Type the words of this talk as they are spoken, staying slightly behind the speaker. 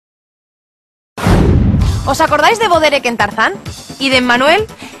¿Os acordáis de Boderek en Tarzán? ¿Y de Emmanuel?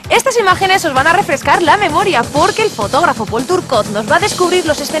 Estas imágenes os van a refrescar la memoria porque el fotógrafo Paul Turcot nos va a descubrir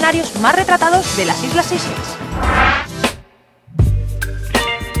los escenarios más retratados de las Islas Seychelles.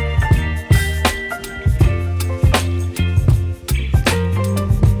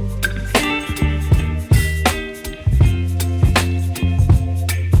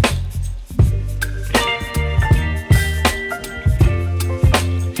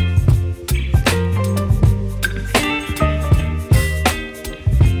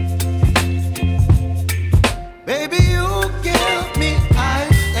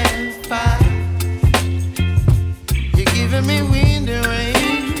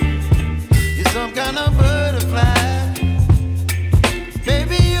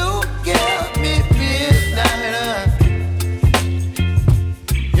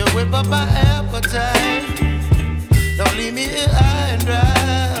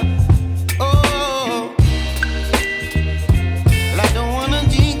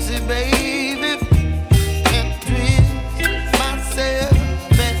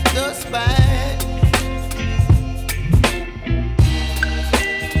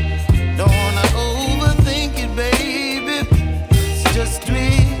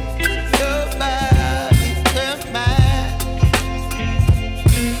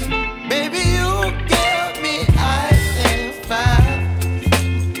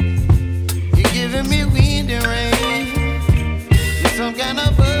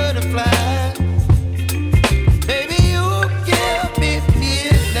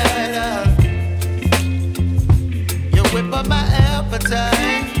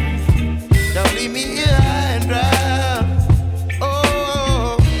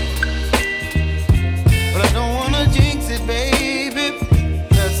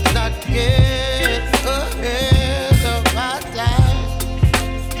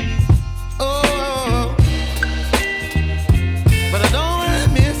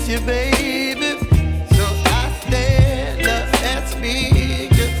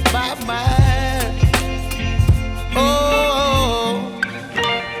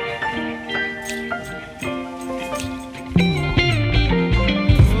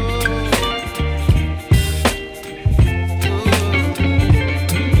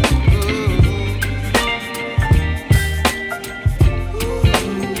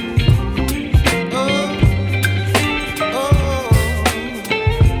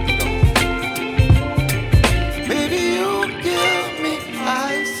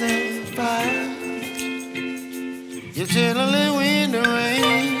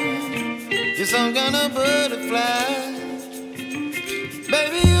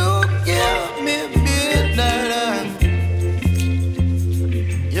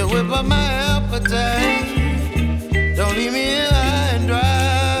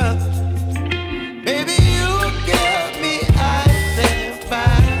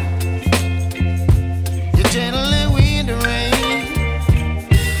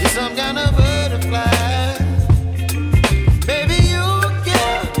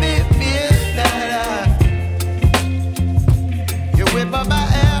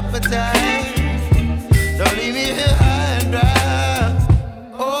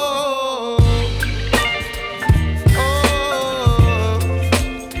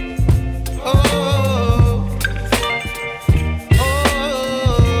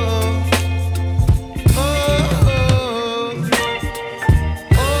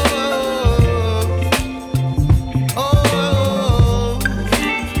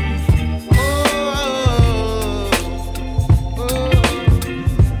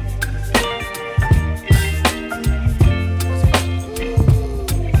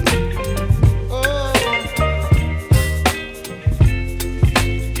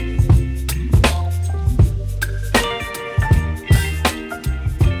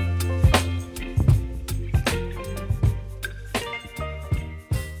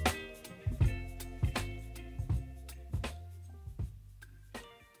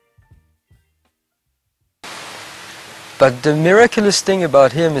 But the miraculous thing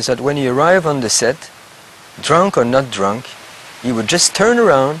about him is that when he arrived on the set, drunk or not drunk, he would just turn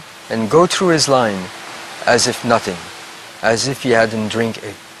around and go through his line as if nothing, as if he hadn't drank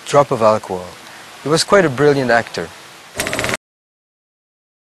a drop of alcohol. He was quite a brilliant actor.